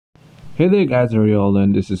Hey there guys, how are you all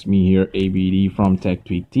doing? This is me here, ABD from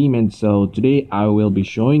TechTweek team, and so today I will be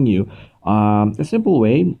showing you a simple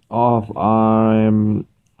way of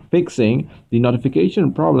fixing the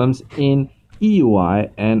notification problems in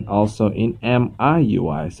EUI and also in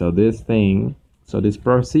MIUI. So this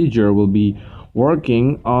procedure will be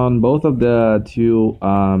working on both of the two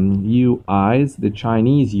UIs, the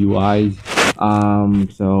Chinese UIs.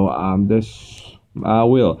 This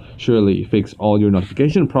will surely fix all your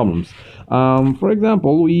notification problems. For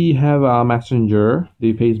example, we have a messenger,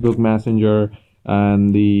 the Facebook messenger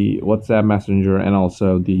and the WhatsApp messenger, and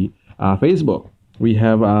also the Facebook. We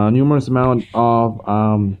have a numerous amount of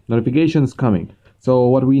notifications coming. So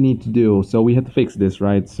what we need to do, so we have to fix this,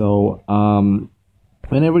 right? So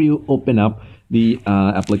whenever you open up the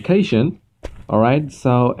application, all right,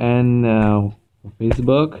 so and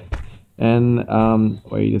Facebook, and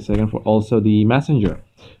wait a second, for also the messenger.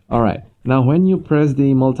 All right, now when you press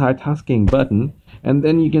the multitasking button, and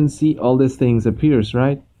then you can see all these things appears,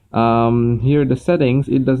 right? Here the settings,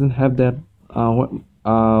 it doesn't have that.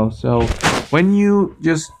 So when you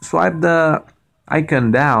just swipe the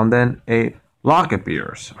icon down, then a lock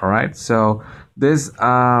appears. All right, so this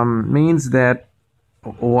means that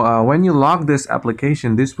when you lock this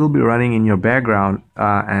application, this will be running in your background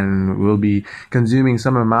and will be consuming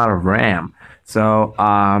some amount of RAM. So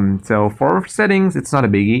for settings, it's not a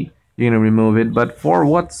biggie. You're gonna remove it. But for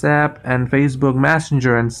WhatsApp and Facebook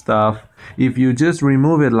Messenger and stuff, if you just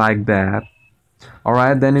remove it like that, all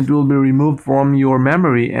right, then it will be removed from your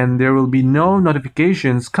memory and there will be no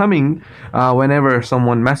notifications coming whenever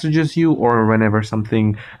someone messages you or whenever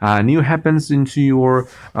something new happens into your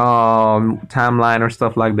timeline or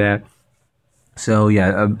stuff like that. So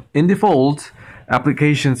yeah, in default,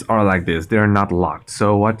 applications are like this. They're not locked.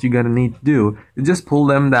 So what you're gonna need to do is just pull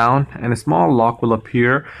them down and a small lock will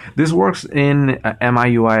appear. This works in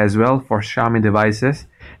MIUI as well for Xiaomi devices.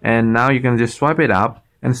 And now you can just swipe it up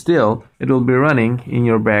and still it will be running in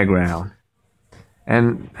your background,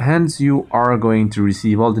 and hence you are going to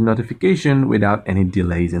receive all the notification without any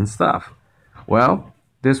delays and stuff. Well,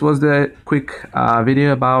 this was the quick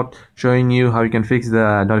video about showing you how you can fix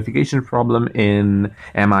the notification problem in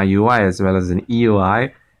MIUI as well as in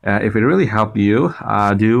EUI. If it really helped you,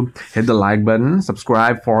 do hit the like button,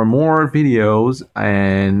 subscribe for more videos,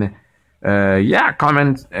 and yeah,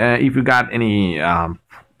 comment if you got any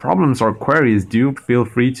problems or queries. Do feel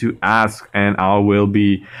free to ask, and I will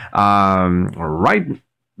be right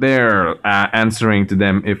there answering to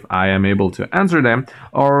them if I am able to answer them,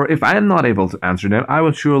 or if I am not able to answer them, I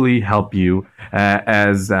will surely help you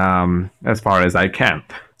as far as I can.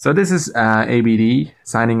 So this is ABD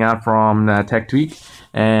signing out from TechTweek,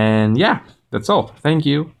 and yeah, that's all. Thank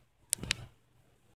you.